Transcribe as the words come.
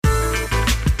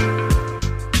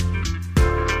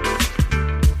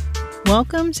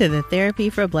Welcome to the Therapy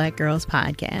for Black Girls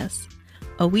podcast,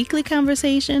 a weekly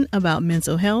conversation about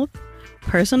mental health,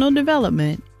 personal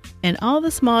development, and all the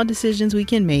small decisions we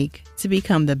can make to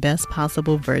become the best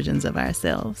possible versions of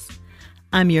ourselves.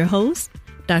 I'm your host,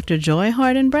 Dr. Joy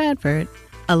Harden Bradford,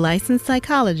 a licensed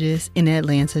psychologist in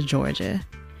Atlanta, Georgia.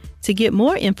 To get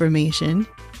more information,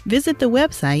 visit the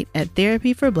website at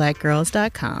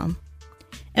therapyforblackgirls.com.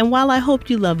 And while I hope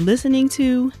you love listening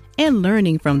to and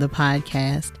learning from the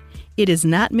podcast, it is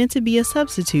not meant to be a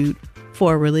substitute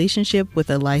for a relationship with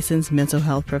a licensed mental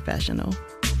health professional.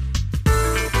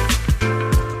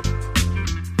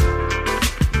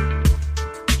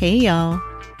 Hey y'all,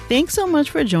 thanks so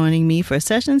much for joining me for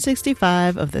session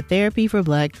 65 of the Therapy for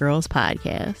Black Girls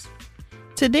podcast.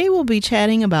 Today we'll be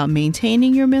chatting about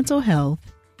maintaining your mental health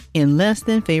in less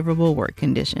than favorable work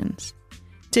conditions.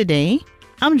 Today,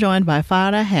 I'm joined by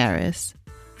Farah Harris.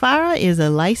 Farah is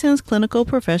a licensed clinical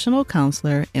professional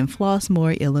counselor in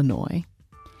Flossmoor, Illinois.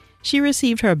 She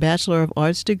received her Bachelor of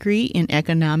Arts degree in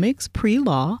economics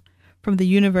pre-law from the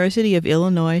University of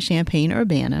Illinois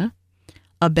Champaign-Urbana,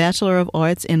 a Bachelor of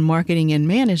Arts in marketing and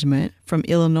management from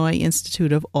Illinois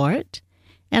Institute of Art,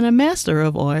 and a Master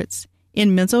of Arts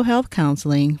in mental health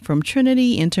counseling from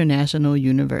Trinity International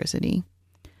University.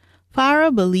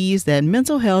 Farah believes that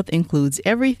mental health includes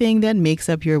everything that makes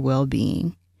up your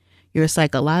well-being. Your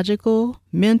psychological,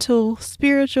 mental,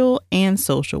 spiritual, and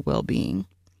social well-being.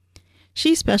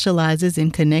 She specializes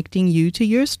in connecting you to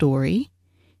your story,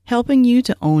 helping you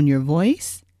to own your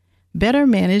voice, better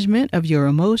management of your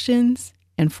emotions,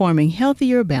 and forming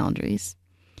healthier boundaries.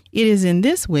 It is in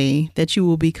this way that you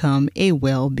will become a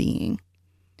well-being.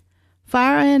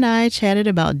 Farah and I chatted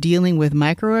about dealing with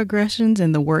microaggressions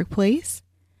in the workplace,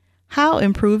 how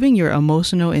improving your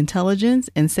emotional intelligence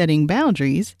and setting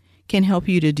boundaries can help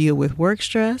you to deal with work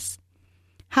stress,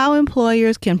 how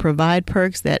employers can provide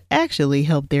perks that actually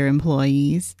help their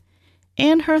employees,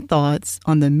 and her thoughts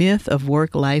on the myth of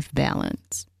work-life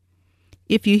balance.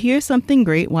 If you hear something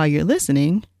great while you're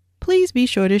listening, please be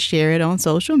sure to share it on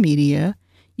social media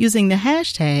using the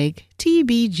hashtag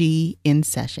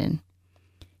TBGInSession.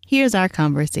 Here's our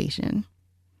conversation.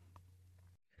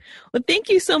 Well, thank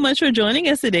you so much for joining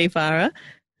us today, Farah.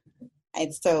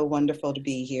 It's so wonderful to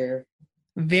be here.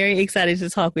 Very excited to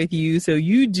talk with you. So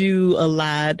you do a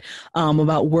lot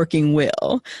about working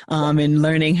well and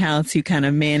learning how to kind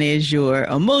of manage your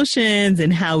emotions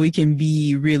and how we can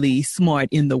be really smart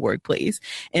in the workplace.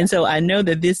 And so I know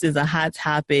that this is a hot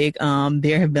topic.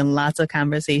 There have been lots of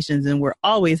conversations, and we're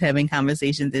always having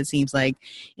conversations, it seems like,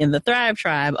 in the Thrive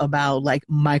Tribe about like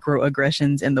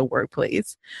microaggressions in the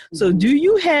workplace. So do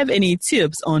you have any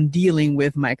tips on dealing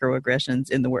with microaggressions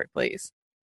in the workplace?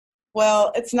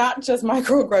 Well, it's not just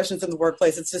microaggressions in the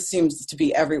workplace. It just seems to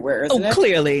be everywhere, isn't it?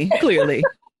 Clearly.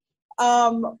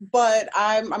 But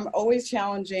I'm always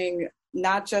challenging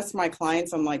not just my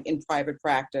clients on like in private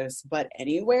practice, but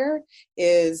anywhere,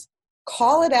 is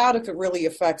call it out if it really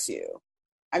affects you.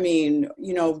 I mean,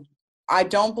 I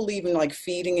don't believe in like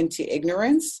feeding into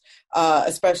ignorance,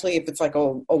 especially if it's like a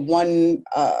one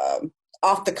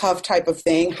off the cuff type of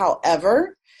thing.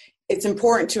 However, it's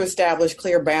important to establish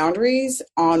clear boundaries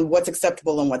on what's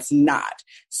acceptable and what's not.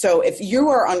 So if you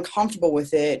are uncomfortable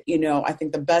with it, I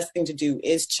think the best thing to do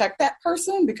is check that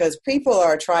person, because people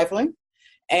are trifling.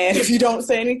 And if you don't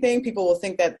say anything, people will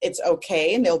think that it's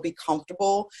okay and they'll be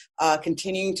comfortable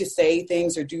continuing to say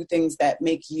things or do things that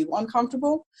make you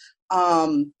uncomfortable.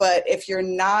 But if you're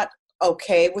not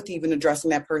okay with even addressing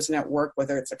that person at work,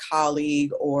 whether it's a colleague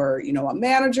or, a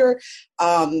manager,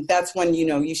 that's when,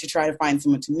 you should try to find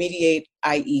someone to mediate,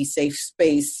 i.e. safe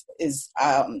space is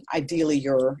ideally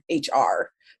your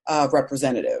HR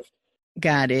representative.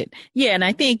 Got it. Yeah. And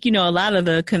I think, a lot of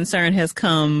the concern has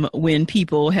come when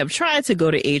people have tried to go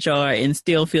to HR and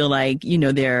still feel like,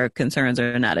 their concerns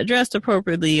are not addressed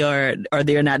appropriately or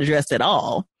they're not addressed at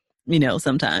all,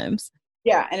 sometimes.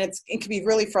 Yeah, and it can be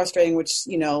really frustrating, which,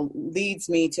 leads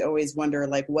me to always wonder,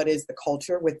 like, what is the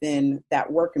culture within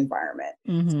that work environment?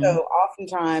 Mm-hmm. So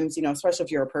oftentimes, especially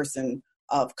if you're a person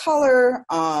of color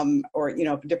or,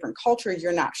 a different culture,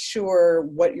 you're not sure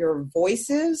what your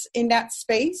voice is in that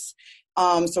space.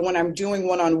 So when I'm doing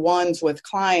one-on-ones with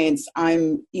clients,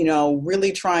 I'm,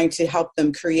 really trying to help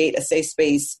them create a safe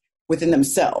space within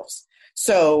themselves.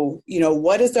 So,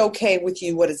 what is okay with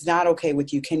you? What is not okay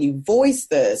with you? Can you voice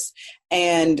this?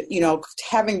 And,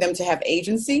 having them to have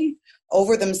agency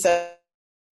over themselves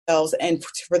themselves and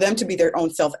for them to be their own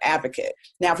self-advocate.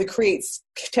 Now, if it creates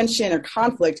tension or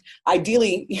conflict,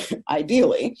 ideally,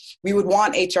 we would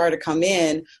want HR to come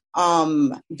in.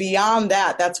 Beyond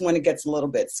that, that's when it gets a little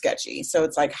bit sketchy. So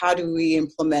it's like, how do we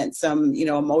implement some,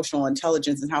 emotional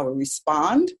intelligence in how we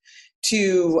respond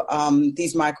to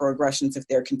these microaggressions if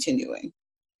they're continuing?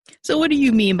 So what do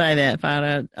you mean by that,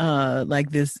 Farah?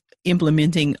 Like this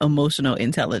implementing emotional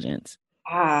intelligence?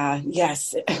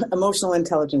 Yes. Emotional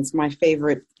intelligence, my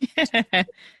favorite.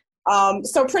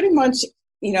 So pretty much,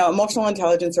 emotional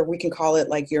intelligence, or we can call it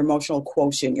like your emotional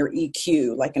quotient, your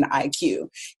EQ, like an IQ,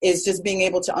 is just being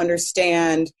able to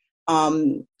understand.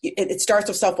 It starts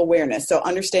with self-awareness. So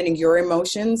understanding your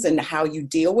emotions and how you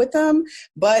deal with them,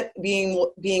 but being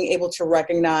able to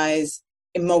recognize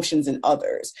emotions in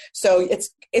others. So it's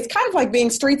kind of like being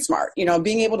street smart,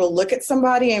 being able to look at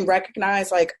somebody and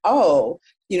recognize like, oh,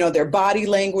 their body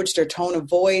language, their tone of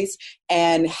voice,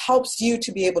 and helps you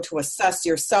to be able to assess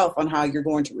yourself on how you're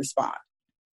going to respond.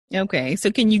 Okay. So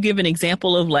can you give an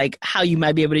example of like how you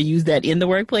might be able to use that in the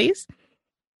workplace?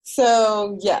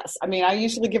 So, yes. I mean, I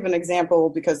usually give an example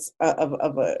because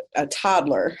of a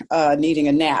toddler needing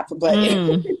a nap. But,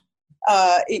 in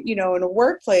a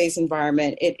workplace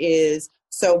environment, it is,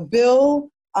 so Bill,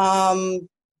 says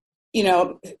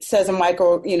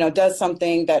does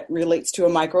something that relates to a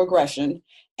microaggression,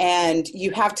 and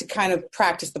you have to kind of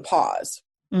practice the pause.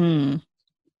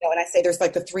 And I say there's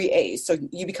like the 3 A's. So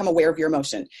you become aware of your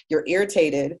emotion. You're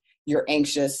irritated, you're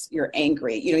anxious, you're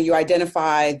angry. You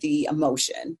identify the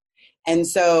emotion. And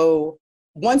so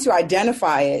once you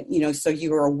identify it, so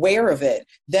you are aware of it,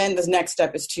 then the next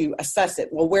step is to assess it.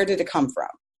 Well, where did it come from?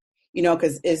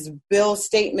 Because is Bill's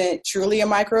statement truly a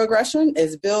microaggression?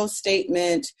 Is Bill's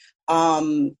statement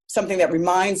something that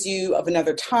reminds you of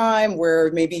another time where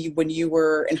maybe when you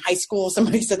were in high school,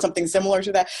 somebody said something similar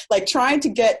to that? Like trying to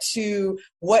get to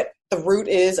what the root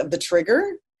is of the trigger,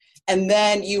 and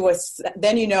then you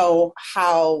know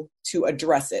how to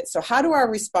address it. So how do I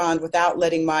respond without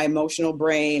letting my emotional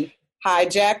brain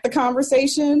hijack the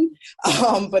conversation,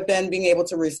 but then being able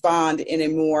to respond in a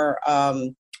more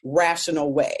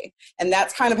rational way? And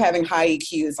that's kind of having high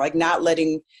EQs, like not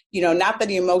letting, not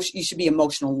that you should be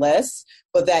emotionless,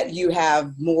 but that you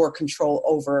have more control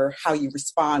over how you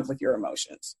respond with your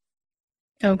emotions.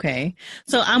 Okay.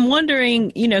 So I'm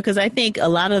wondering, because I think a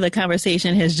lot of the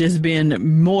conversation has just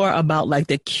been more about like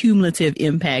the cumulative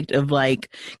impact of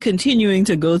like continuing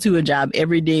to go to a job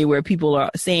every day where people are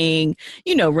saying,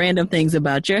 random things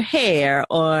about your hair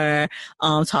or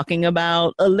talking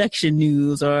about election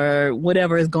news or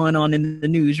whatever is going on in the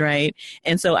news, right?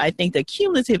 And so I think the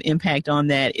cumulative impact on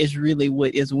that is really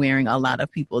what is wearing a lot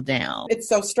of people down. It's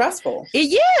so stressful.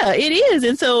 Yeah, it is.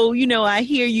 And so, I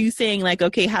hear you saying like,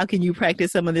 okay, how can you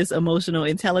practice some of this emotional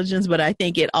intelligence? But I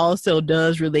think it also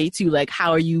does relate to like,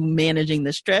 how are you managing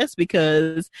the stress?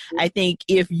 Because I think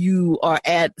if you are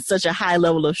at such a high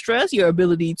level of stress, your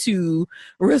ability to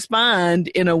respond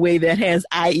in a way that has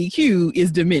IEQ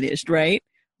is diminished, right?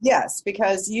 Yes,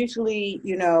 because usually,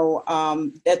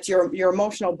 that's your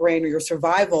emotional brain or your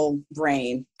survival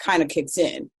brain kind of kicks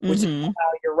in, which is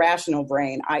your rational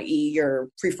brain, i.e. your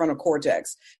prefrontal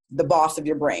cortex, the boss of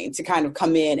your brain, to kind of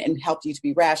come in and help you to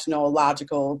be rational,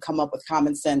 logical, come up with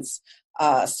common sense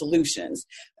solutions.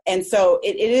 And so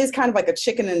it is kind of like a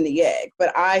chicken and the egg.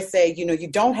 But I say, you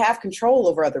don't have control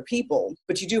over other people,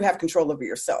 but you do have control over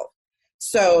yourself.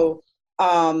 So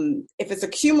if it's a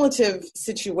cumulative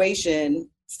situation,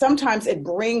 sometimes it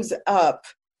brings up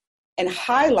and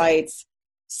highlights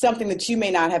something that you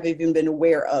may not have even been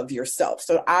aware of yourself.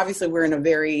 So obviously we're in a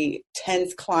very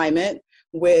tense climate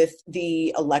with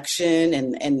the election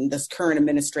and this current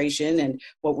administration and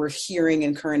what we're hearing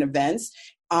in current events.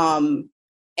 And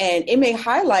it may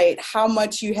highlight how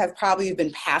much you have probably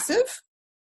been passive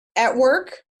at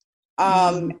work.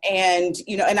 And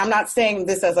I'm not saying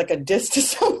this as like a diss to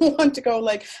someone to go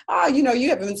like, you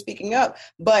haven't been speaking up,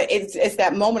 but it's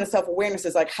that moment of self-awareness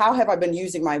is like, how have I been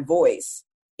using my voice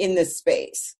in this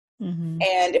space?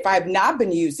 And if I've not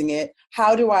been using it,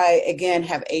 how do I, again,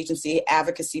 have agency,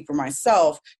 advocacy for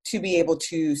myself to be able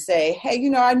to say,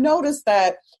 hey, I noticed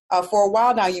that for a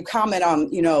while now you comment on,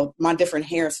 my different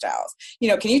hairstyles.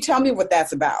 Can you tell me what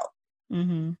that's about?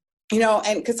 And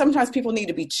because sometimes people need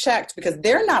to be checked because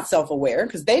they're not self-aware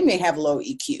because they may have low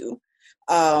EQ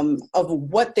of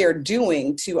what they're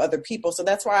doing to other people. So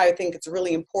that's why I think it's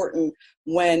really important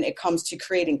when it comes to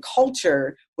creating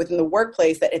culture within the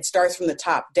workplace that it starts from the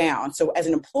top down. So as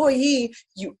an employee,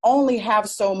 you only have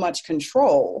so much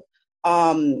control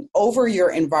over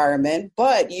your environment,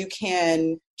 but you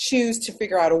can choose to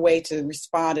figure out a way to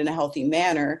respond in a healthy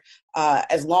manner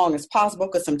as long as possible,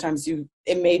 because sometimes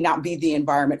it may not be the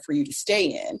environment for you to stay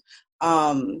in,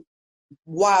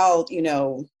 while,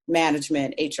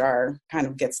 management, HR kind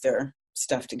of gets their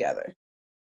stuff together.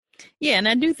 Yeah, and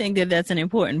I do think that that's an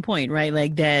important point, right?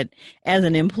 Like that as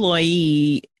an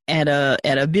employee at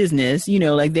a business,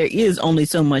 like there is only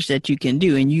so much that you can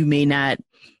do, and you may not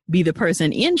be the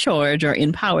person in charge or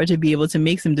in power to be able to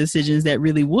make some decisions that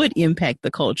really would impact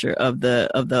the culture of the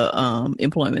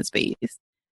employment space.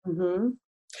 Mm-hmm.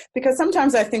 Because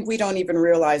sometimes I think we don't even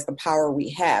realize the power we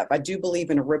have. I do believe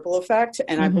in a ripple effect,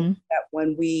 and I believe that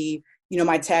when we,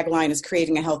 my tagline is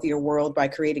creating a healthier world by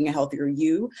creating a healthier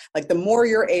you. Like the more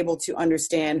you're able to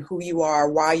understand who you are,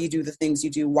 why you do the things you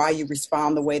do, why you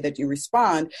respond the way that you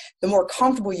respond, the more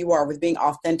comfortable you are with being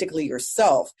authentically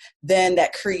yourself, then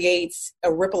that creates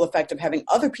a ripple effect of having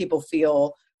other people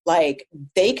feel like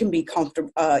they can be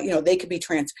comfortable, they can be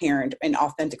transparent and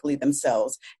authentically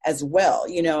themselves as well,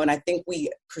 and I think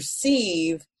we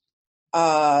perceive,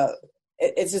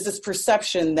 it's just this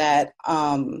perception that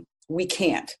we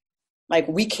can't. Like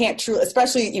we can't truly,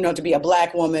 especially, to be a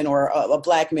Black woman or a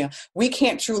Black male, we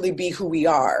can't truly be who we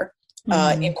are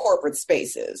in corporate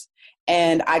spaces.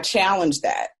 And I challenge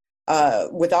that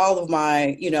with all of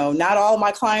my, not all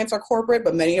my clients are corporate,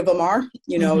 but many of them are,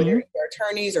 they're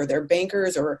attorneys or they're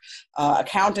bankers or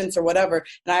accountants or whatever.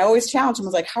 And I always challenge them. I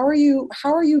was like, how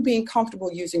are you being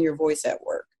comfortable using your voice at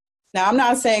work? Now, I'm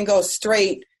not saying go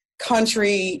straight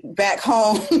country back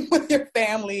home with your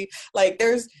family. Like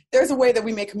there's a way that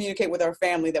we may communicate with our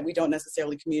family that we don't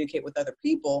necessarily communicate with other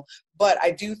people. But I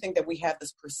do think that we have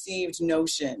this perceived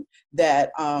notion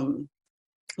that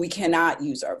we cannot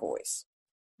use our voice.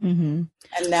 And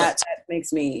that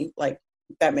makes me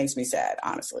sad,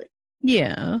 honestly.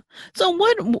 Yeah. So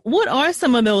what are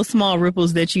some of those small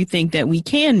ripples that you think that we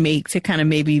can make to kind of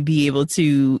maybe be able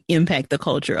to impact the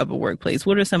culture of a workplace?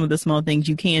 What are some of the small things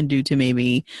you can do to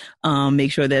maybe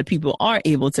make sure that people are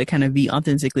able to kind of be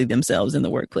authentically themselves in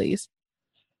the workplace?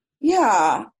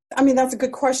 Yeah. I mean, that's a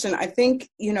good question. I think,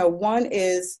 one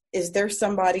is there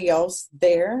somebody else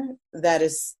there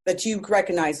that you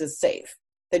recognize as safe,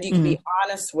 that you can be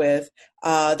honest with,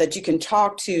 that you can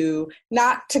talk to,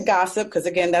 not to gossip, because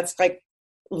again, that's like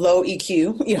low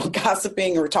EQ,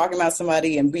 gossiping or talking about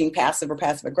somebody and being passive or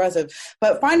passive aggressive,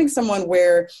 but finding someone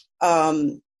where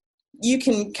you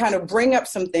can kind of bring up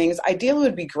some things. Ideally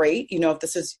would be great, if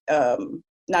this is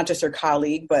not just your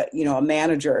colleague, but, a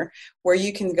manager, where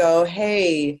you can go,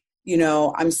 hey,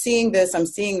 I'm seeing this, I'm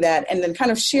seeing that, and then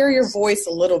kind of share your voice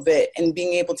a little bit and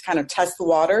being able to kind of test the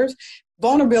waters.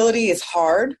 Vulnerability is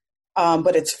hard,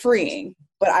 but it's freeing.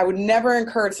 But I would never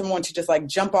encourage someone to just like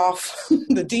jump off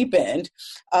the deep end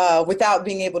without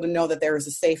being able to know that there is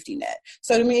a safety net.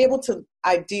 So to be able to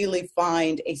ideally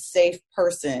find a safe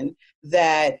person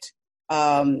that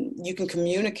you can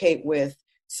communicate with,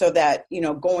 so that,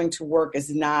 going to work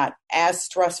is not as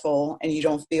stressful and you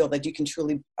don't feel that you can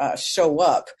truly show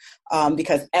up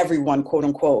because everyone, quote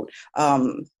unquote,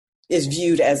 is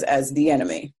viewed as the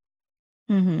enemy.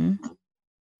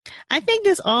 I think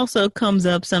this also comes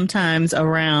up sometimes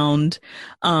around,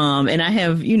 and I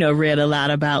have, read a lot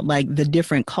about like the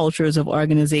different cultures of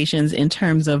organizations in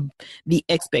terms of the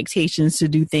expectations to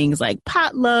do things like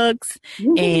potlucks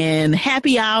and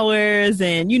happy hours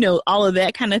and, all of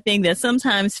that kind of thing that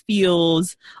sometimes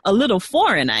feels a little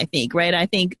foreign, I think, right? I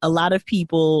think a lot of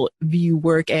people view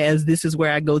work as this is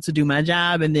where I go to do my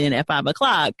job. And then at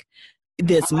 5:00,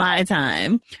 that's my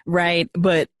time, right?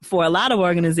 But for a lot of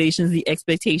organizations, the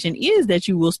expectation is that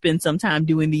you will spend some time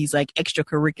doing these like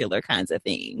extracurricular kinds of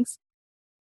things.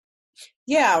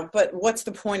 Yeah, but what's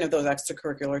the point of those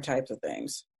extracurricular types of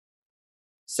things?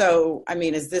 So, I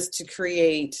mean, is this to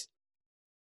create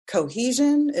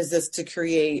cohesion? Is this to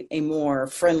create a more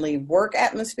friendly work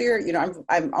atmosphere?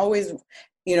 I'm always,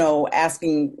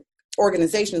 asking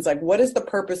organizations like, what is the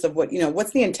purpose of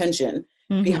what's the intention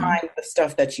behind the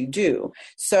stuff that you do?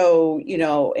 So,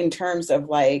 in terms of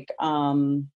like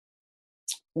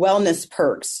wellness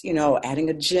perks, adding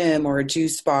a gym or a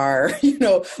juice bar,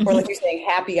 or like you're saying,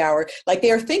 happy hour, like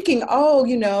they're thinking,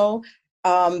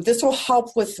 this will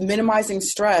help with minimizing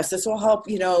stress. This will help,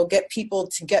 get people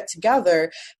to get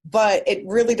together, but it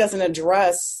really doesn't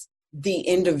address the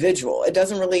individual. It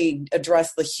doesn't really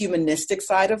address the humanistic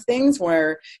side of things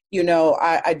where,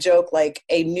 I joke like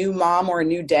a new mom or a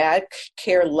new dad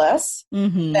care less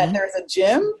that there's a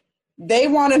gym. They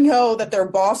want to know that their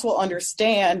boss will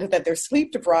understand that they're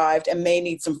sleep deprived and may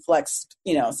need some flex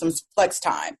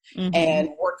time and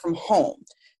work from home.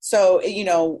 So,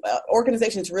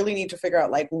 organizations really need to figure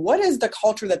out like, what is the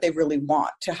culture that they really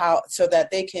want so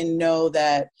that they can know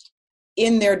that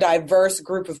in their diverse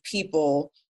group of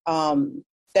people,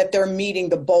 that they're meeting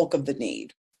the bulk of the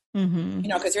need. Mm-hmm.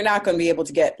 Because you're not going to be able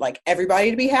to get like everybody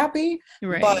to be happy,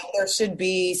 Right. but there should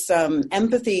be some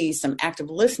empathy, some active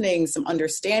listening, some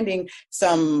understanding,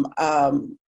 some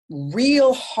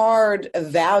real hard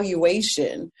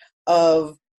evaluation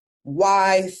of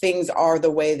why things are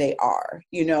the way they are.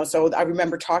 So I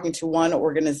remember talking to one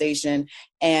organization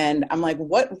and I'm like,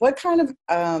 what kind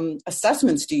of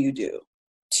assessments do you do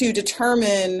to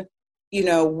determine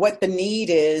what the need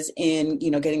is in,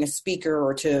 getting a speaker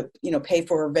or to, pay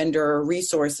for vendor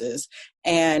resources.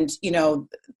 And,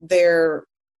 their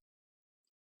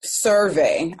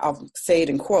survey, I'll say it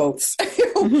in quotes,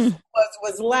 Mm-hmm.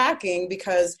 was lacking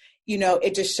because,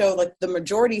 it just showed like the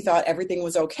majority thought everything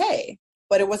was okay,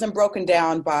 but it wasn't broken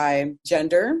down by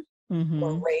gender Mm-hmm.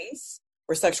 or race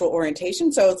or sexual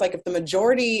orientation. So it's like if the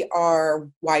majority are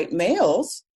white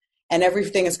males and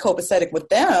everything is copacetic with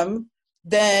them,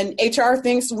 then HR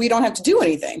thinks we don't have to do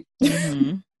anything,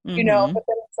 Mm-hmm. but Mm-hmm.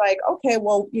 then it's like, okay,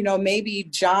 well, maybe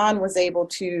John was able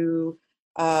to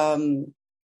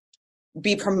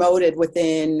be promoted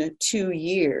within 2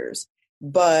 years,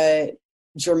 but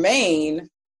Jermaine,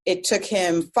 it took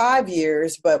him 5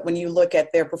 years, but when you look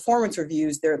at their performance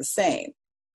reviews, they're the same.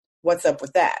 What's up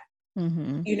with that?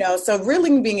 Mm-hmm. So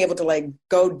really being able to like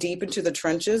go deep into the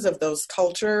trenches of those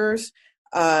cultures,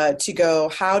 to go,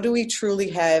 how do we truly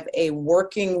have a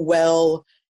working well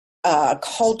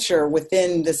culture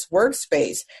within this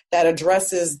workspace that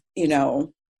addresses,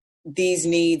 these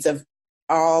needs of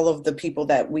all of the people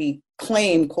that we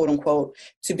claim, quote unquote,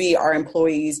 to be our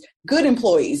employees, good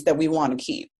employees that we want to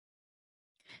keep.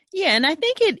 Yeah, and I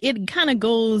think it kind of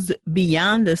goes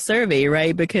beyond the survey,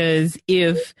 right? Because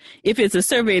if it's a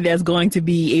survey that's going to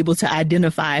be able to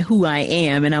identify who I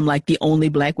am, and I'm like the only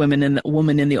Black woman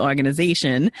in the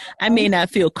organization, I may not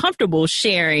feel comfortable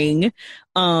sharing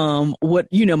what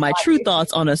my true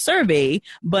thoughts on a survey,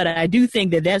 but I do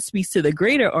think that speaks to the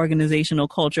greater organizational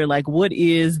culture. Like, what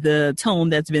is the tone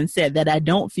that's been set that I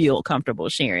don't feel comfortable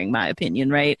sharing my opinion,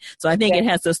 right? So I think it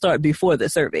has to start before the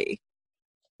survey.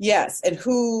 Yes. And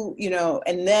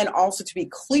and then also to be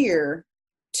clear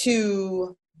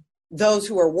to those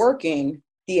who are working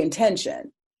the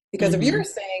intention. Because if you're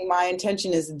saying my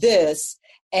intention is this,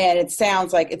 and it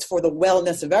sounds like it's for the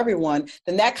wellness of everyone,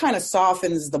 then that kind of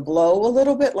softens the blow a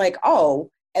little bit, like,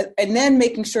 and then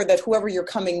making sure that whoever you're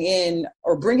coming in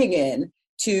or bringing in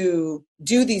to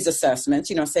do these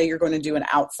assessments, say you're going to do an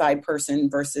outside person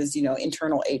versus,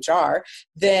 internal HR,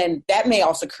 then that may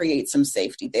also create some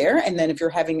safety there. And then if you're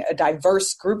having a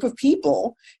diverse group of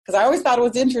people, because I always thought it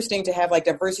was interesting to have like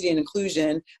diversity and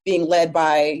inclusion being led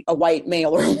by a white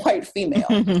male or a white female.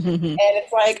 And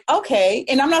it's like, okay,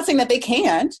 and I'm not saying that they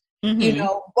can't,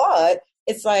 but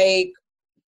it's like,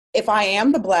 if I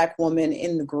am the Black woman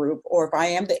in the group, or if I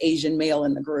am the Asian male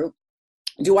in the group,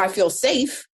 do I feel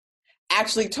safe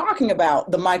actually talking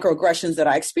about the microaggressions that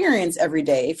I experience every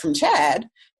day from Chad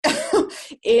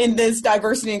in this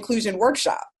diversity inclusion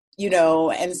workshop,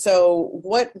 and so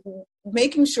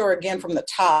making sure again from the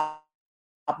top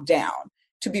down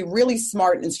to be really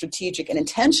smart and strategic and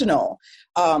intentional,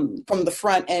 from the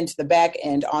front end to the back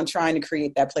end on trying to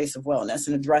create that place of wellness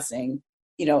and addressing,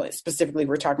 specifically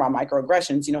we're talking about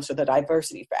microaggressions, so the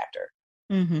diversity factor.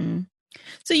 Mm-hmm.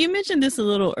 So you mentioned this a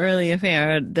little earlier,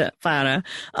 Farah,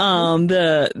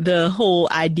 the whole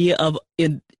idea of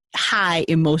high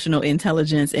emotional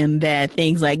intelligence, and that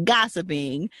things like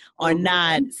gossiping are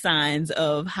not signs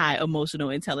of high emotional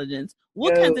intelligence.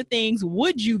 What kinds of things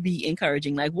would you be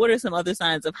encouraging? Like, what are some other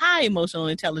signs of high emotional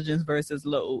intelligence versus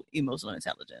low emotional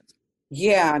intelligence?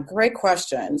 Yeah, great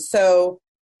question. So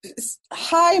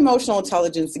high emotional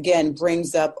intelligence, again,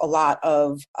 brings up a lot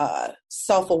of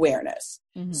self-awareness.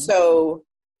 Mm-hmm. So,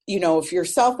 if you're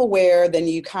self-aware, then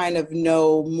you kind of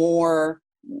know more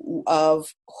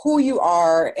of who you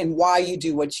are and why you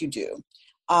do what you do.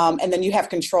 And then you have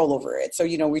control over it. So,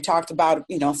 we talked about,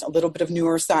 a little bit of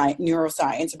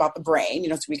neuroscience about the brain,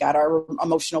 so we got our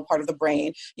emotional part of the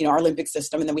brain, our limbic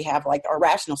system, and then we have like our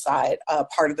rational side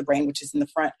part of the brain, which is in the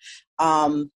front.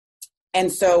 And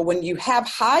so when you have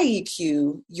high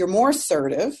EQ, you're more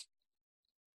assertive,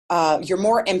 you're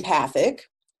more empathic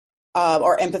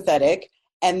or empathetic,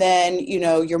 and then,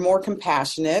 you're more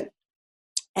compassionate.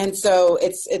 And so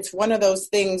it's one of those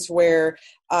things where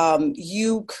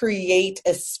you create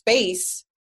a space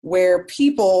where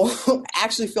people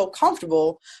actually feel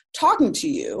comfortable talking to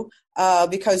you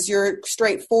because you're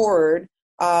straightforward,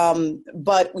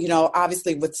 but,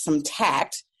 obviously with some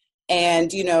tact.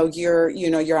 and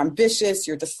you're ambitious,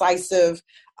 you're decisive,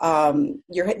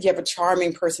 you have a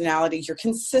charming personality, you're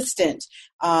consistent,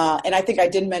 and I think I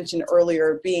did mention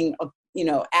earlier being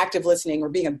active listening or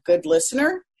being a good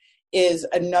listener is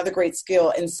another great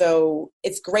skill. And so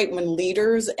it's great when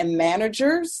leaders and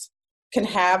managers can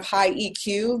have high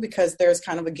EQ, because there's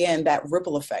kind of, again, that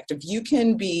ripple effect. If you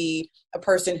can be a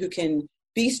person who can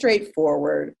be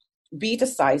straightforward, be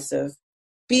decisive,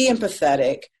 be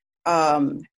empathetic,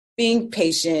 being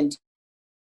patient,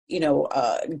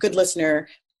 good listener,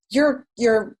 your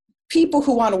people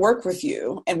who want to work with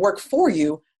you and work for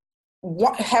you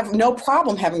have no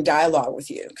problem having dialogue with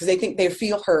you, because they think they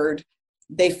feel heard,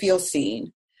 they feel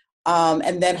seen.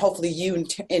 And then hopefully you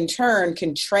in turn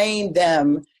can train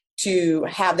them to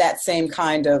have that same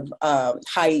kind of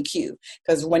high EQ.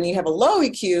 Because when you have a low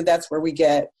EQ, that's where we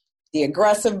get the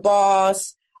aggressive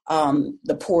boss,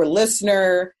 the poor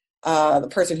listener, the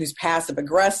person who's passive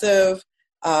aggressive,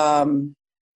 very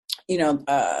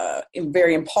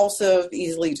impulsive,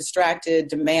 easily distracted,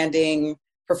 demanding,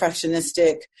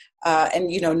 perfectionistic, and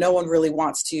no one really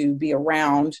wants to be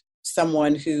around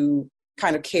someone who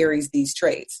kind of carries these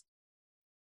traits.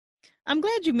 I'm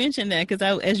glad you mentioned that, because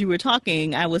as you were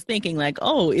talking, I was thinking like,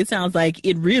 oh, it sounds like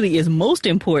it really is most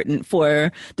important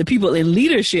for the people in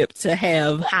leadership to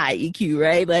have high EQ,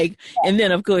 right? Like, and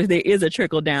then of course there is a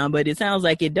trickle down, but it sounds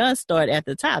like it does start at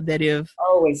the top, that if,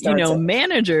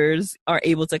 managers are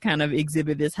able to kind of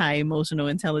exhibit this high emotional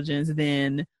intelligence,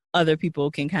 then other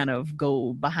people can kind of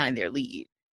go behind their lead.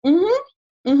 Mm-hmm.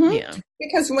 Mm-hmm. Yeah.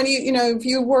 Because when if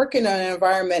you work in an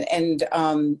environment and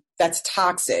that's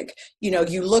toxic,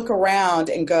 you look around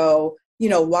and go,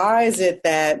 why is it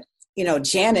that,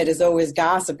 Janet is always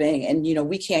gossiping and,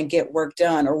 we can't get work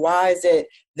done? Or why is it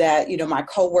that, my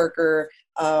coworker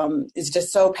is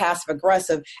just so passive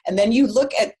aggressive? And then you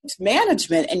look at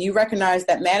management and you recognize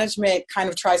that management kind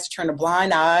of tries to turn a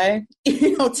blind eye,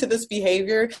 to this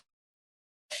behavior, and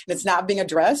it's not being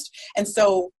addressed. And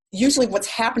so usually what's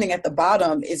happening at the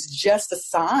bottom is just a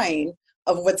sign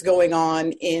of what's going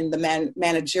on in the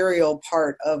managerial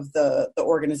part of the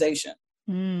organization.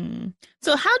 Mm.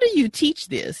 So how do you teach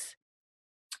this?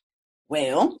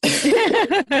 Well,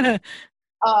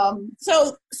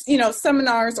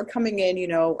 seminars are coming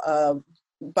in,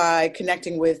 by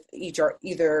connecting with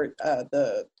either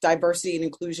the diversity and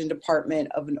inclusion department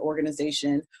of an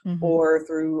organization, mm-hmm. or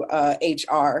through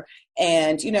HR.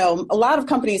 And, a lot of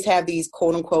companies have these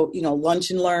quote unquote,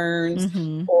 lunch and learns,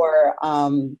 mm-hmm. or,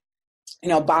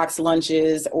 box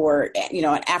lunches, or,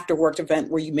 an after work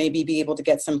event where you maybe be able to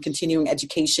get some continuing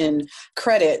education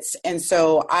credits. And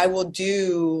so I will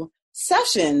do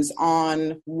sessions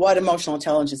on what emotional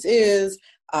intelligence is,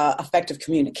 effective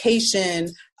communication,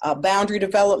 boundary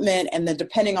development, and then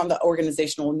depending on the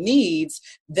organizational needs,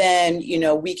 then,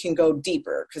 we can go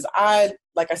deeper. Because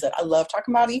like I said, I love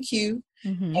talking about EQ.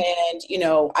 Mm-hmm. And,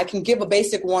 I can give a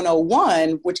basic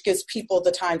 101, which gives people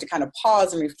the time to kind of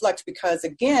pause and reflect, because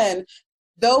again,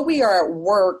 though we are at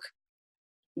work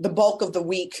the bulk of the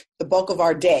week, the bulk of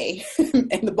our day,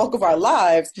 and the bulk of our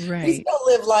lives, right. We still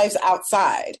live lives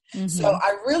outside. Mm-hmm. So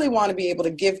I really want to be able to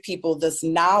give people this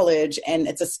knowledge, and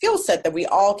it's a skill set that we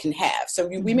all can have. So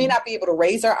we may not be able to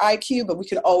raise our IQ, but we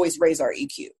can always raise our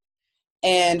EQ.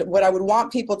 And what I would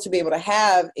want people to be able to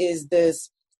have is this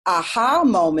aha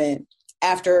moment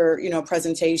after,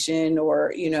 presentation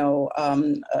or,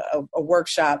 a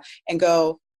workshop, and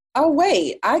go, oh,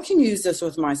 wait, I can use this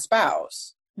with my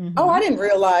spouse. Mm-hmm. Oh, I didn't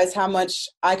realize how much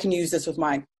I can use this with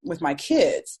my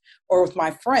kids or with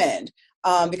my friend,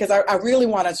 because I really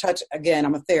want to touch, again,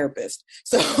 I'm a therapist.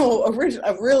 So I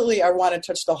want to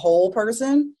touch the whole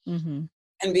person, mm-hmm.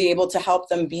 and be able to help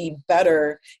them be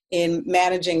better in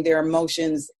managing their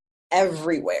emotions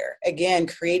everywhere. Again,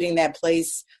 creating that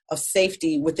place of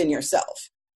safety within yourself,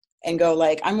 and go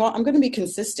like, I'm going to be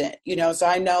consistent, so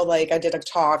I know, like I did a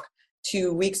talk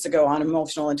 2 weeks ago on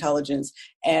emotional intelligence.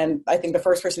 And I think the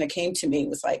first person that came to me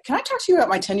was like, can I talk to you about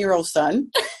my 10-year-old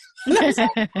son? And I was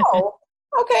like, oh,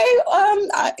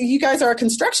 okay. You guys are a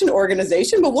construction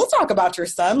organization, but we'll talk about your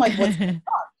son. Like, what's going on?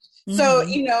 Mm-hmm. So,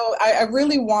 I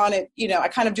really wanted, I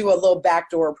kind of do a little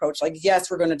backdoor approach. Like,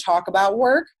 yes, we're going to talk about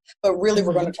work, but really, mm-hmm.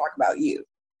 we're going to talk about you.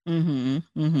 Mm-hmm.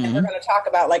 Mm-hmm. And we're going to talk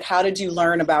about, like, how did you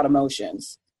learn about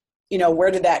emotions?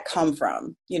 Where did that come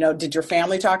from? Did your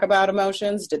family talk about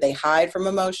emotions? Did they hide from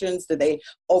emotions? Did they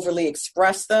overly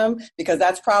express them? Because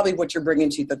that's probably what you're bringing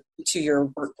to your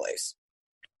workplace.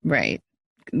 Right.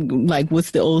 Like,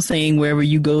 what's the old saying? Wherever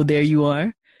you go, there you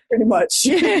are. pretty much.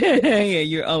 Yeah,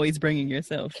 you're always bringing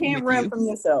yourself. Can't run from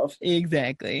yourself.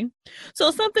 Exactly.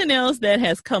 So something else that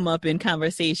has come up in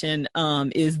conversation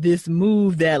is this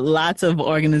move that lots of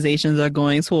organizations are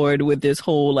going toward with this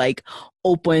whole like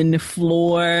open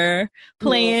floor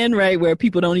plan, right? Where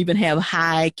people don't even have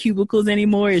high cubicles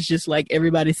anymore. It's just like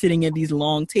everybody sitting at these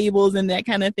long tables and that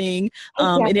kind of thing.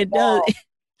 And it does.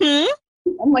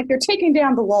 I'm like, they're taking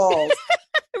down the walls.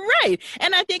 Right.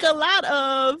 And I think a lot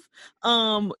of,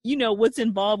 what's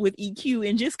involved with EQ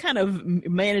and just kind of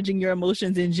managing your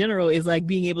emotions in general is like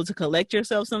being able to collect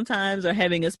yourself sometimes or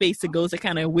having a space to go to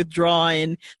kind of withdraw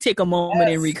and take a moment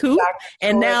and recoup. Exactly.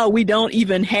 And now we don't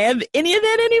even have any of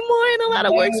that anymore in a lot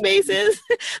of workspaces.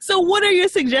 So what are your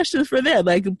suggestions for that?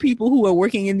 Like people who are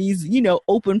working in these,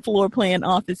 open floor plan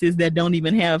offices that don't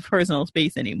even have personal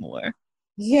space anymore.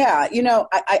 Yeah.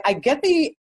 I get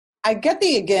the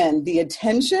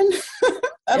attention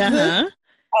of this.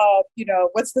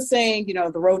 What's the saying?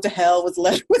 The road to hell was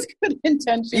led with good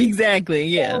intention. Exactly.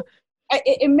 Yeah. So,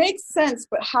 it makes sense,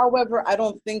 but however, I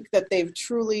don't think that they've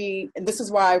truly, and this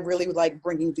is why I really like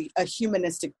bringing a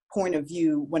humanistic point of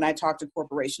view when I talk to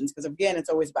corporations, because again, it's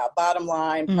always about bottom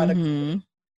line, productivity,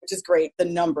 which is great, the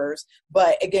numbers,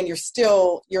 but again,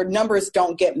 your numbers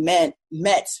don't get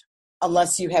met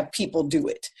unless you have people do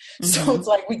it. So it's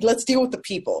like, let's deal with the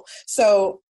people.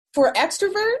 So for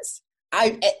extroverts,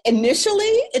 initially,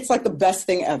 it's like the best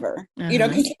thing ever.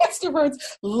 Because extroverts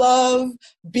love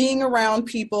being around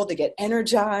people. They get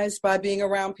energized by being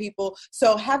around people.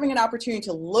 So having an opportunity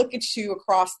to look at you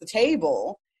across the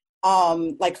table,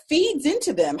 feeds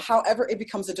into them. However, it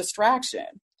becomes a distraction.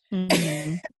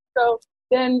 So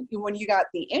then when you got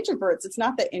the introverts, it's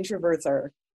not that introverts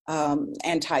are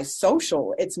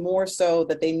antisocial. It's more so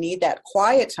that they need that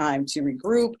quiet time to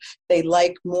regroup. They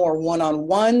like more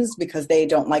one-on-ones because they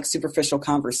don't like superficial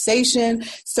conversation.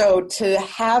 So to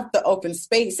have the open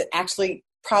space, it actually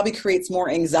probably creates more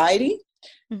anxiety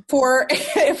for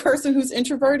a person who's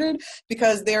introverted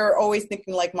because they're always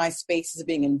thinking like my space is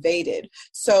being invaded.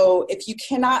 So if you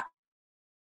cannot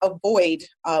avoid,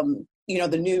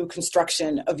 the new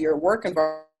construction of your work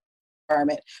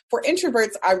environment, for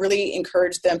introverts, I really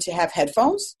encourage them to have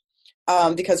headphones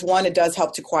because one, it does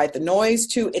help to quiet the noise.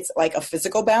 Two, it's like a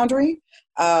physical boundary.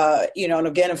 And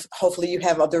again, hopefully you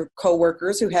have other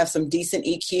coworkers who have some decent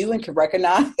EQ and can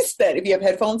recognize that if you have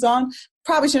headphones on,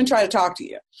 probably shouldn't try to talk to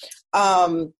you.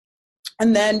 And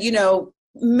then,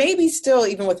 maybe still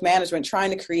even with management,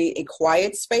 trying to create a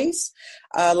quiet space,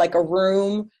 like a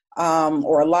room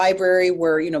or a library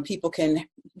where, people can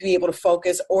be able to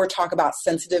focus or talk about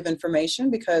sensitive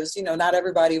information because, not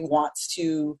everybody wants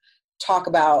to talk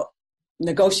about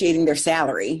negotiating their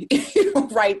salary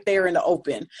right there in the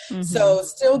open. So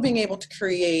still being able to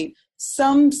create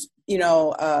some,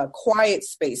 quiet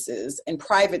spaces and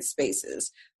private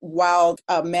spaces while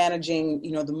managing,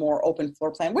 the more open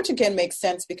floor plan, which again makes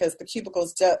sense because the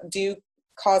cubicles do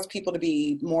cause people to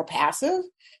be more passive.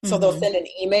 So they'll send an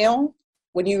email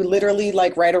when you literally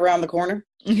like right around the corner.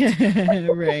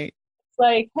 Right.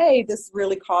 Like, hey, this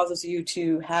really causes you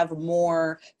to have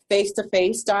more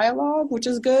face-to-face dialogue, which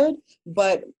is good.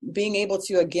 But being able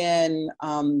to, again,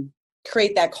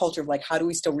 create that culture of like, how do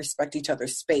we still respect each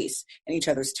other's space and each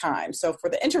other's time? So for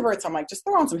the introverts, I'm like, just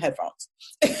throw on some headphones.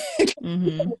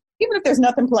 Even if there's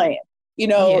nothing playing,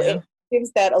 it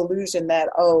gives that illusion that,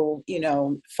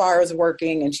 Farah's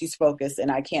working and she's focused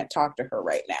and I can't talk to her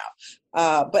right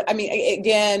now. But I mean,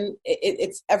 again,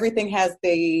 it's everything has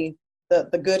the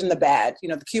good and the bad.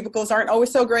 The cubicles aren't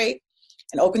always so great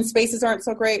and open spaces aren't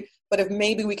so great, but if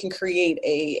maybe we can create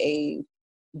a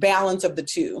balance of the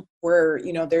two where,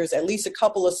 there's at least a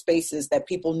couple of spaces that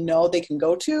people know they can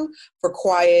go to for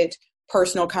quiet,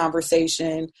 personal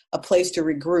conversation, a place to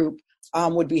regroup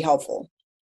would be helpful.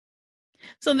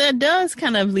 So that does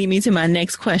kind of lead me to my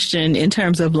next question in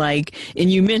terms of like, and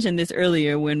you mentioned this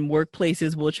earlier, when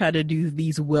workplaces will try to do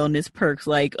these wellness perks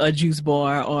like a juice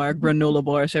bar or granola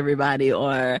bars for everybody,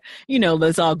 or,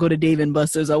 let's all go to Dave &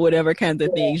 Buster's or whatever kinds of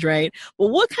things, right?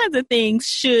 Well, what kinds of things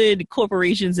should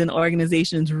corporations and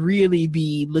organizations really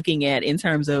be looking at in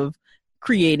terms of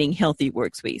creating healthy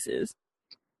workspaces?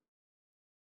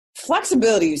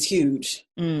 Flexibility is huge,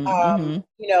 and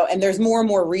there's more and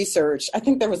more research. I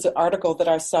think there was an article that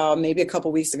I saw maybe a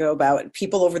couple weeks ago about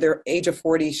people over the age of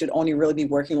 40 should only really be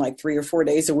working like 3 or 4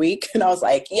 days a week. And I was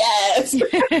like, yes,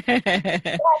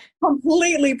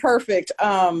 completely perfect.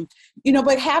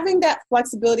 But having that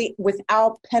flexibility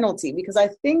without penalty, because I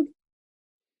think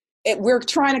we're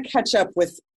trying to catch up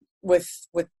with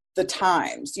the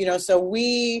times, so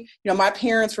my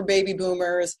parents were baby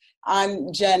boomers,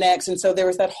 I'm Gen X. And so there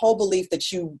was that whole belief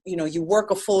that you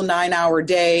work a full 9-hour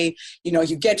day,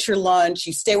 you get your lunch,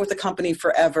 you stay with the company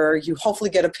forever, you hopefully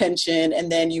get a pension,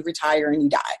 and then you retire and you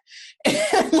die.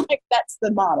 And like, that's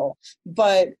the model.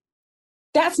 But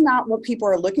that's not what people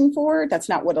are looking for. That's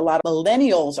not what a lot of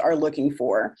millennials are looking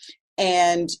for.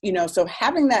 And, so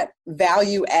having that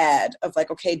value add of like,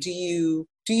 okay, do you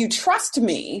trust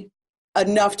me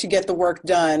enough to get the work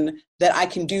done that I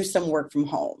can do some work from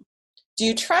home? Do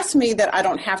you trust me that I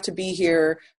don't have to be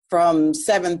here from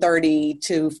 7:30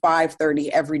 to 5:30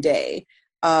 every day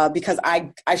because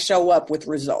I show up with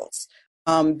results?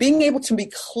 Being able to be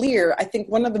clear, I think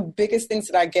one of the biggest things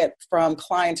that I get from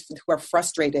clients who are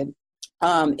frustrated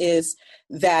is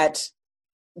that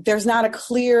there's not a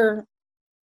clear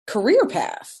career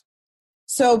path.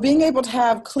 So being able to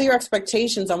have clear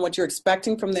expectations on what you're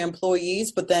expecting from the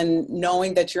employees, but then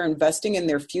knowing that you're investing in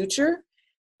their future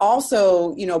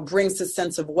also, brings a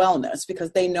sense of wellness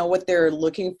because they know what they're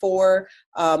looking for.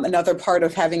 Another part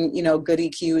of having, good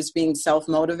EQ is being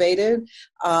self-motivated.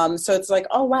 So it's like,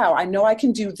 oh, wow, I know I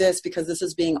can do this because this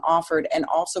is being offered. And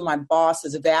also my boss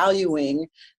is valuing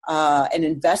and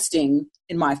investing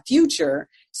in my future.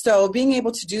 So being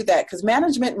able to do that, because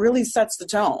management really sets the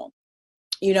tone.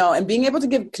 And being able to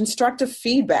give constructive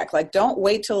feedback, like don't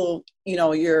wait till,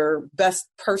 your best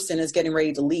person is getting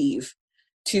ready to leave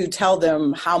to tell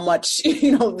them how much,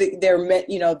 they're meant,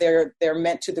 they're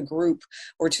meant to the group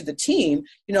or to the team.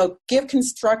 Give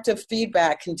constructive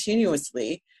feedback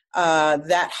continuously.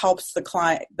 That helps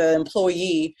the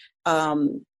employee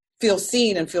feel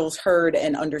seen and feels heard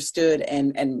and understood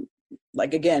and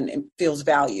like, again, it feels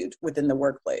valued within the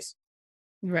workplace.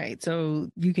 Right. So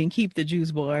you can keep the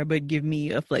juice bar, but give me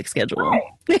a flex schedule. Right.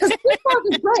 Because juice bars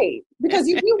is great because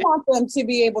you do want them to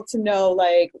be able to know,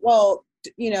 like, well,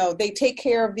 they take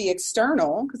care of the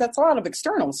external because that's a lot of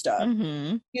external stuff,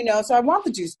 so I want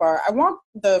the juice bar. I want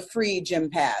the free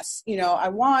gym pass.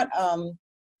 I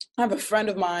have a friend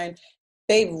of mine.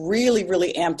 They really,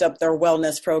 really amped up their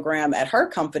wellness program at her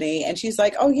company. And she's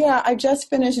like, oh yeah, I just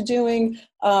finished doing,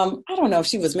 I don't know if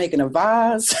she was making a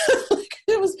vase.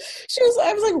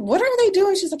 I was like, what are they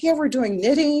doing? She's like, yeah, we're doing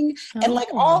knitting and like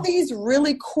all these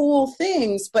really cool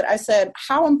things. But I said,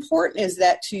 how important is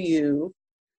that to you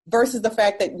versus the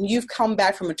fact that you've come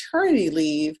back from maternity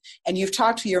leave and you've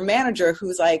talked to your manager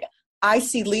who's like, I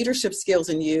see leadership skills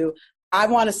in you. I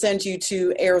want to send you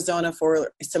to Arizona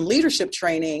for some leadership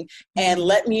training and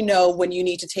let me know when you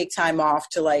need to take time off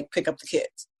to like pick up the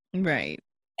kids. Right.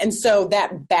 And so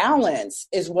that balance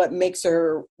is what makes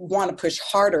her want to push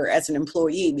harder as an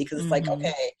employee because it's like,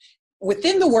 okay,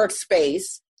 within the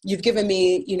workspace, you've given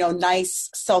me, nice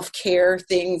self-care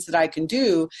things that I can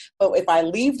do. But if I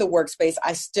leave the workspace,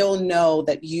 I still know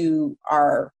that you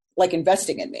are like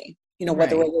investing in me,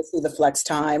 whether it is through the flex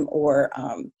time or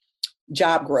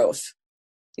job growth.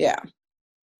 Yeah.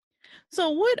 So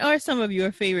what are some of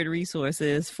your favorite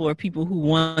resources for people who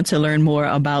want to learn more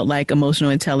about like emotional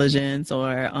intelligence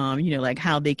or, like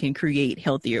how they can create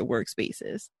healthier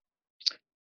workspaces?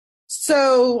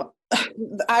 So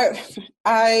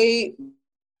I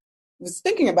was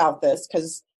thinking about this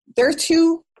because there are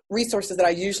two resources that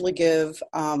I usually give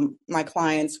my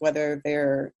clients, whether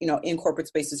they're, in corporate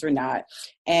spaces or not.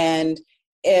 And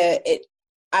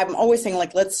I'm always saying,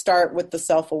 like, let's start with the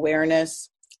self-awareness,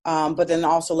 but then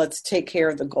also let's take care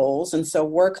of the goals. And so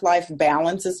work-life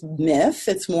balance is myth.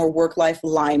 It's more work-life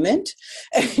alignment.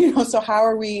 So how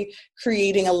are we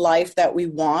creating a life that we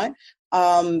want?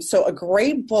 So a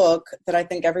great book that I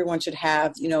think everyone should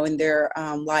have, in their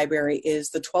library is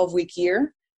The 12-Week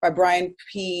Year by Brian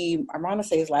P. I want to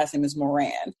say his last name is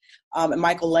Moran, and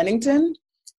Michael Lennington,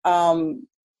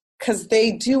 because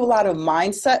they do a lot of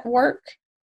mindset work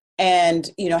and,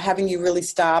 having you really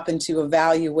stop and to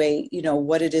evaluate,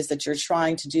 what it is that you're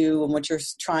trying to do and what you're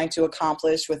trying to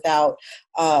accomplish without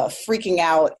freaking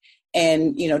out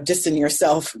and, dissing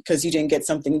yourself because you didn't get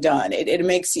something done. It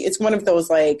makes you, it's one of those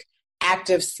like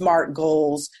active, smart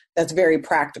goals that's very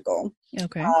practical.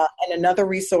 Okay. And another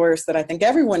resource that I think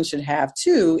everyone should have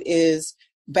too is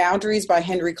Boundaries by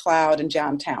Henry Cloud and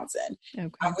John Townsend. Okay.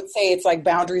 I would say it's like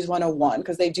Boundaries 101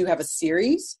 because they do have a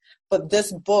series, but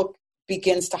this book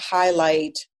begins to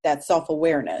highlight that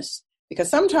self-awareness because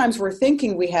sometimes we're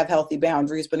thinking we have healthy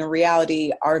boundaries, but in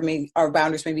reality, our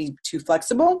boundaries may be too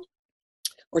flexible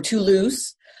or too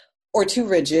loose or too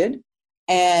rigid.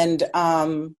 And,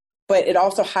 but it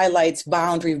also highlights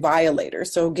boundary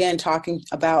violators. So again, talking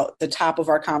about the top of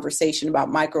our conversation about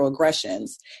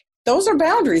microaggressions, those are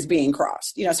boundaries being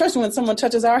crossed, especially when someone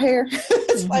touches our hair.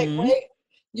 It's like, wait,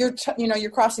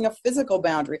 you're crossing a physical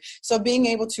boundary. So being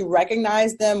able to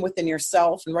recognize them within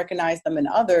yourself and recognize them in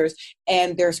others,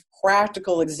 and there's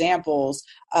practical examples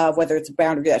of whether it's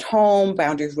boundaries at home,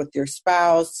 boundaries with your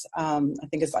spouse. I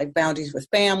think it's like boundaries with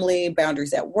family,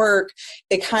 boundaries at work.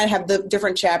 They kind of have the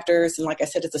different chapters. And like I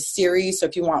said, it's a series. So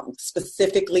if you want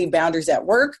specifically boundaries at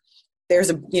work,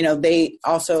 they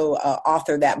also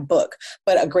author that book.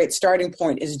 But a great starting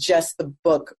point is just the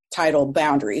book titled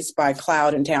Boundaries by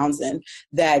Cloud and Townsend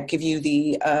that give you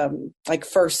the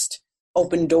first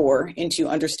open door into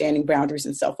understanding boundaries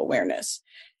and self-awareness.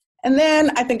 And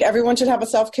then I think everyone should have a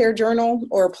self-care journal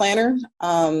or a planner.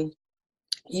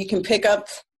 You can pick up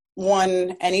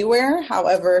one anywhere.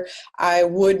 However, I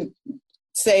would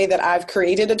say that I've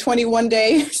created a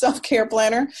 21-day self-care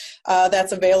planner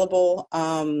that's available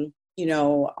on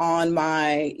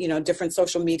my, different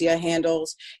social media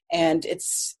handles. And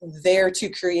it's there to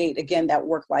create, again, that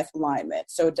work-life alignment.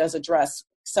 So it does address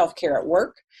self-care at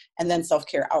work and then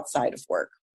self-care outside of work.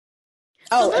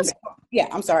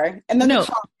 I'm sorry. And then the Calm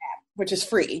app, which is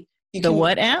free.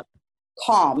 What app?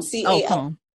 Calm, C-A-L.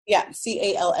 Calm. Yeah,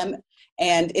 C-A-L-M.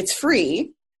 And it's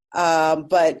free.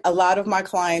 But a lot of my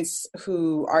clients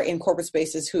who are in corporate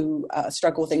spaces who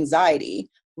struggle with anxiety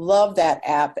love that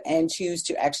app and choose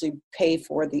to actually pay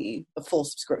for the full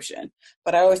subscription.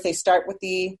 But I always say start with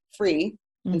the free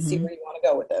and see where you want to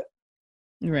go with it.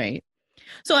 Right.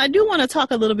 So I do want to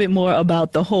talk a little bit more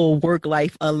about the whole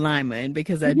work-life alignment,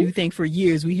 because I do think for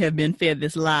years we have been fed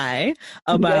this lie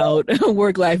about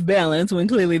work-life balance when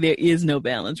clearly there is no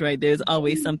balance, right? There's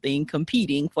always something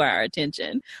competing for our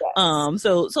attention. Yes.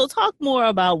 So talk more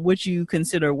about what you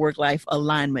consider work-life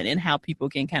alignment and how people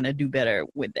can kind of do better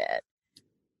with that.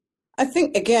 I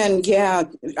think, again,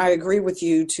 I agree with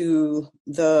you to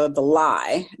the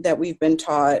lie that we've been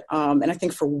taught. And I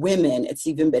think for women, it's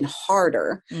even been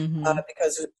harder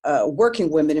because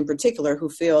working women in particular who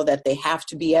feel that they have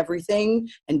to be everything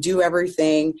and do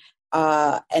everything.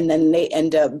 And then they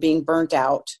end up being burnt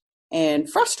out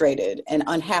and frustrated and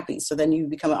unhappy. So then you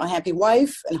become an unhappy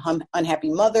wife, an unhappy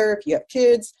mother if you have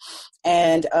kids,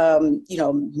 and,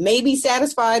 maybe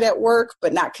satisfied at work,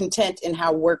 but not content in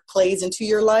how work plays into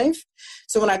your life.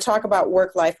 So when I talk about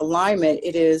work-life alignment,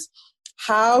 it is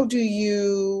how do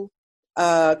you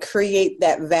create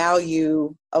that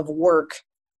value of work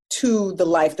to the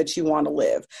life that you want to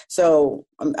live? So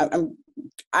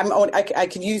I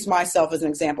could use myself as an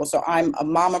example. So I'm a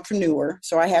momapreneur.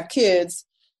 So I have kids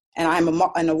and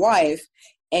I'm a wife,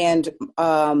 and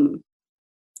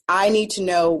I need to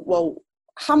know, well,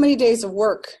 how many days of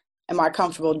work am I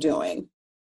comfortable doing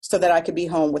so that I could be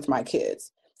home with my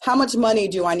kids? How much money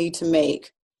do I need to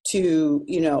make to,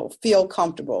 feel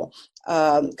comfortable?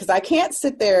 Because I can't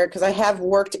sit there, because I have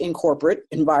worked in corporate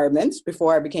environments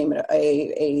before I became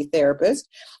a therapist,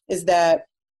 is that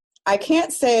I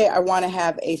can't say I want to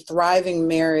have a thriving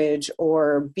marriage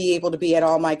or be able to be at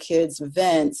all my kids'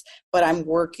 events, but I'm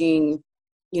working,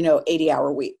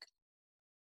 80-hour week.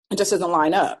 It just doesn't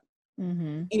line up.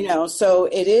 So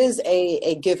it is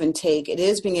a give and take. It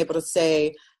is being able to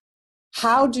say,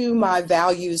 how do my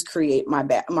values create my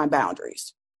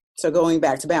boundaries? So going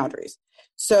back to boundaries.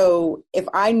 So if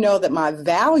I know that my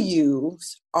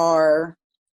values are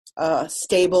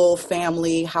stable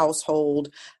family, household,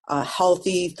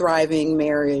 healthy, thriving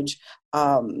marriage,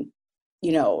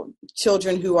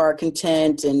 children who are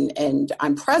content and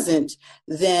I'm present,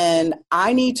 then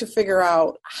I need to figure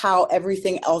out how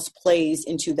everything else plays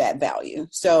into that value.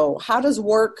 So how does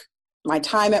work, my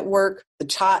time at work, the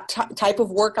type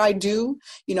of work I do,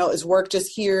 is work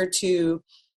just here to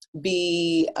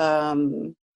be a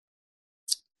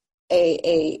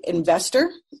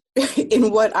investor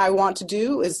in what I want to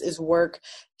do? Is work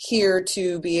here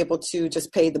to be able to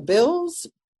just pay the bills?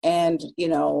 And,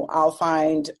 I'll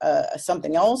find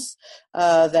something else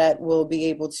that will be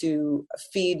able to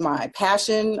feed my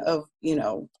passion of,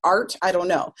 art. I don't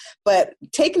know. But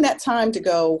taking that time to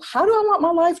go, how do I want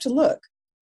my life to look?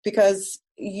 Because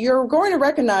you're going to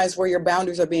recognize where your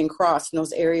boundaries are being crossed in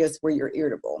those areas where you're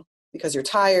irritable because you're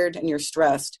tired and you're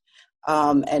stressed.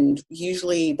 And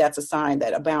usually that's a sign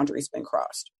that a boundary's been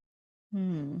crossed.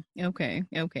 Okay.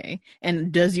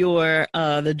 And does your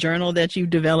the journal that you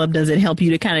developed, does it help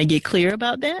you to kind of get clear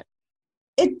about that?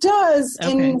 It does,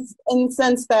 in the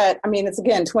sense that, it's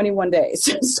again 21 days,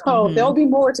 so there'll be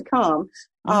more to come.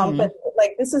 But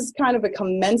this is kind of a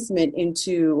commencement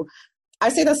into. I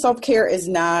say that self-care is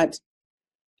not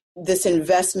this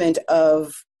investment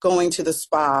of going to the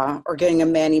spa or getting a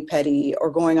mani-pedi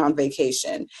or going on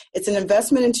vacation. It's an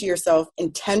investment into yourself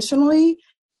intentionally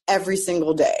every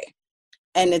single day.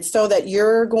 And it's so that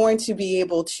you're going to be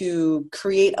able to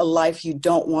create a life you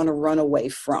don't want to run away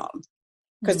from.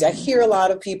 Because I hear a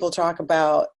lot of people talk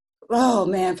about, oh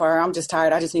man, Farah, I'm just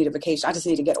tired. I just need a vacation. I just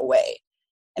need to get away.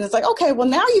 And it's like, okay, well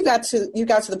now you got to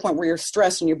the point where you're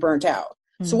stressed and you're burnt out.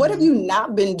 So what have you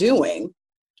not been doing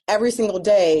every single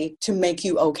day to make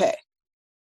you okay?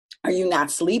 Are you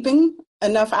not sleeping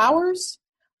enough hours?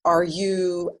 Are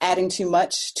you adding too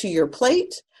much to your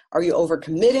plate? Are you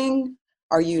overcommitting?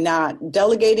 Are you not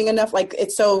delegating enough? Like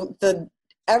it's so the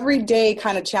every day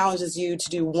kind of challenges you to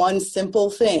do one simple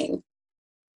thing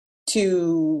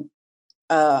to,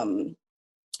 I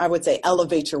would say,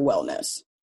 elevate your wellness.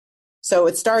 So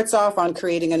it starts off on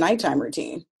creating a nighttime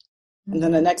routine. And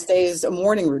then the next day is a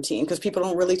morning routine, because people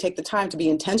don't really take the time to be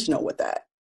intentional with that,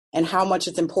 and how much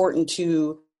it's important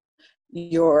to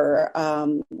your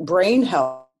brain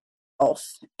health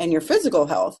and your physical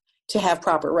health to have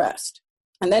proper rest.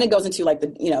 And then it goes into like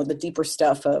the deeper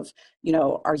stuff of,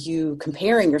 are you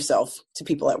comparing yourself to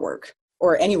people at work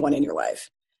or anyone in your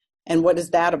life? And what is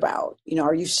that about?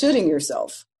 Are you shoulding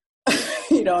yourself?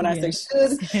 And I say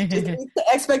should, just the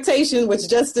expectation, which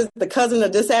just is the cousin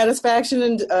of dissatisfaction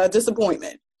and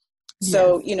disappointment.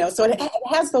 So, so it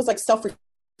has those like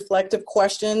self-reflective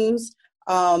questions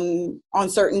on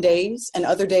certain days, and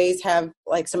other days have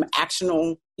like some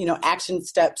action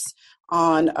steps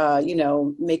on,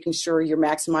 making sure you're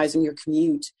maximizing your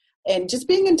commute and just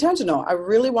being intentional. I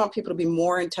really want people to be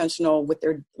more intentional with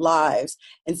their lives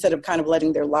instead of kind of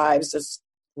letting their lives just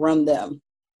run them.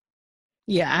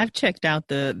 Yeah, I've checked out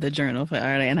the journal for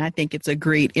Farah, and I think it's a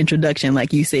great introduction,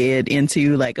 like you said,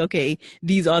 into like, okay,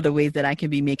 these are the ways that I can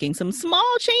be making some small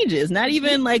changes, not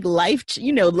even like life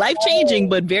changing,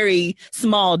 but very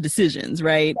small decisions,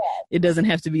 right? It doesn't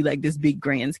have to be like this big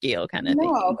grand scale kind of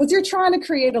thing. No, because you're trying to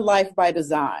create a life by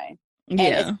design. And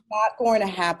it's not going to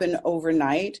happen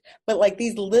overnight, but like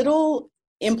these little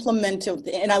implemented,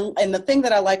 and the thing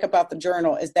that I like about the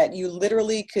journal is that you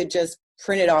literally could just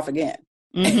print it off again.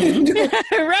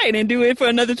 Right, and do it for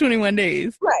another 21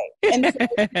 days. Right, and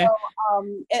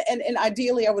and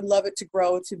ideally, I would love it to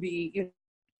grow to be,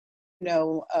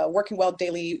 working well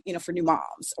daily, for new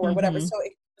moms or whatever. So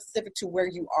it's specific to where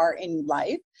you are in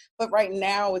life. But right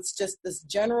now, it's just this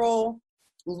general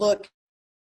look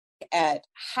at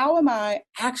how am I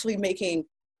actually making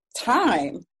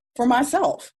time for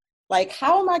myself? Like,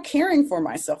 how am I caring for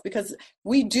myself? Because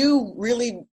we do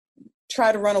really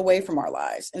try to run away from our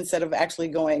lives instead of actually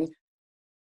going,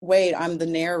 wait, I'm the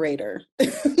narrator.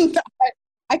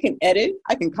 I can edit,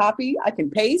 I can copy, I can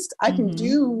paste, I can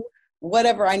do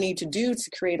whatever I need to do to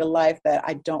create a life that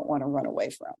I don't want to run away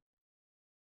from.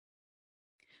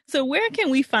 So where can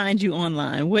we find you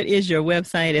online? What is your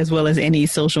website, as well as any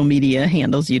social media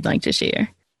handles you'd like to share?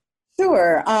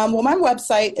 Sure. Well, my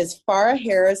website is Farah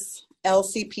Harris,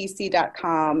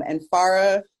 LCPC.com, and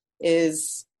Farah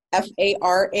is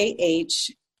Farah,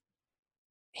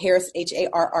 Harris,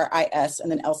 Harris,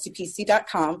 and then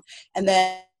LCPC.com. And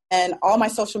then all my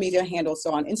social media handles,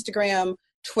 so on Instagram,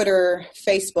 Twitter,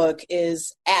 Facebook,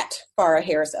 is at Farah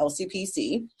Harris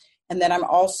LCPC. And then I'm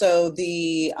also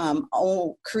the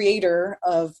creator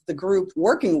of the group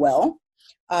Working Well.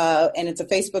 And it's a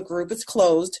Facebook group. It's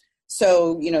closed.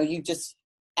 So, you just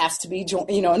asked to be,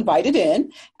 invited in.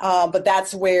 But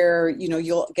that's where,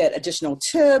 you'll get additional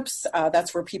tips.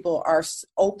 That's where people are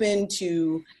open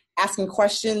to asking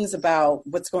questions about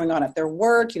what's going on at their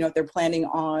work. If they're planning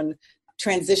on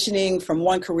transitioning from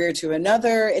one career to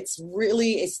another. It's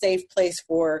really a safe place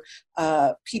for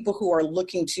people who are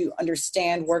looking to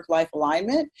understand work-life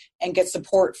alignment and get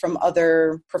support from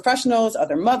other professionals,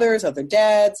 other mothers, other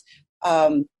dads,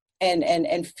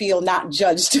 and feel not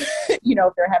judged, if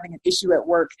they're having an issue at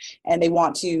work and they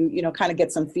want to, kind of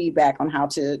get some feedback on how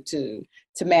to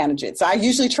manage it. So I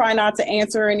usually try not to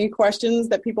answer any questions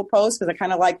that people post, because I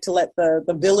kind of like to let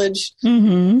the village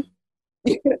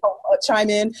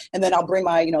chime in, and then I'll bring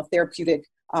my, therapeutic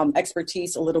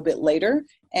expertise a little bit later.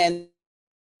 And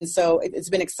so it's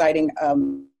been exciting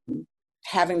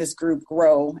having this group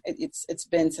grow. It's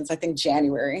been since I think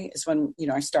January is when,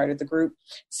 I started the group.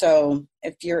 So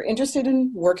if you're interested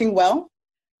in working well,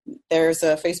 there's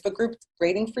a Facebook group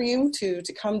waiting for you to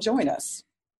come join us.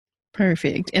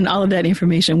 Perfect. And all of that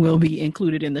information will be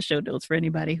included in the show notes for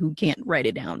anybody who can't write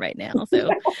it down right now. So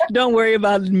don't worry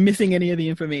about missing any of the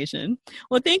information.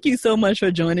 Well, thank you so much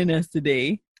for joining us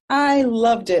today. I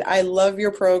loved it. I love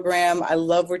your program. I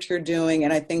love what you're doing.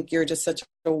 And I think you're just such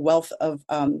a wealth of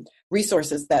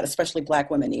resources that especially Black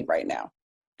women need right now.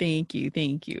 Thank you.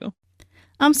 Thank you.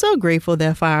 I'm so grateful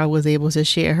that Farah was able to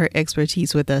share her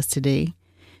expertise with us today.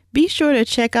 Be sure to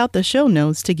check out the show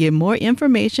notes to get more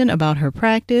information about her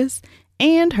practice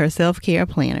and her self-care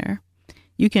planner.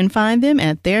 You can find them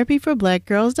at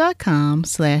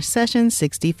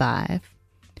therapyforblackgirls.com/session65.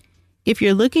 If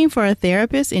you're looking for a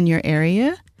therapist in your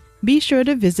area, be sure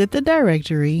to visit the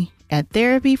directory at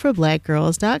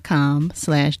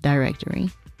therapyforblackgirls.com/directory.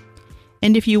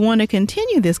 And if you want to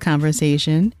continue this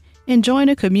conversation and join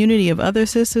a community of other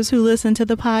sisters who listen to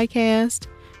the podcast,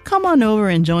 come on over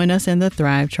and join us in the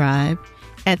Thrive Tribe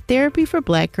at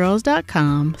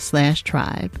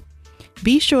therapyforblackgirls.com/tribe.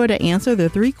 Be sure to answer the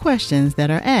 3 questions that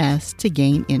are asked to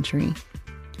gain entry.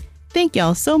 Thank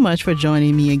y'all so much for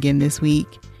joining me again this week,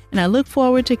 and I look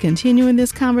forward to continuing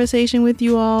this conversation with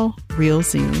you all real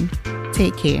soon.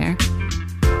 Take care.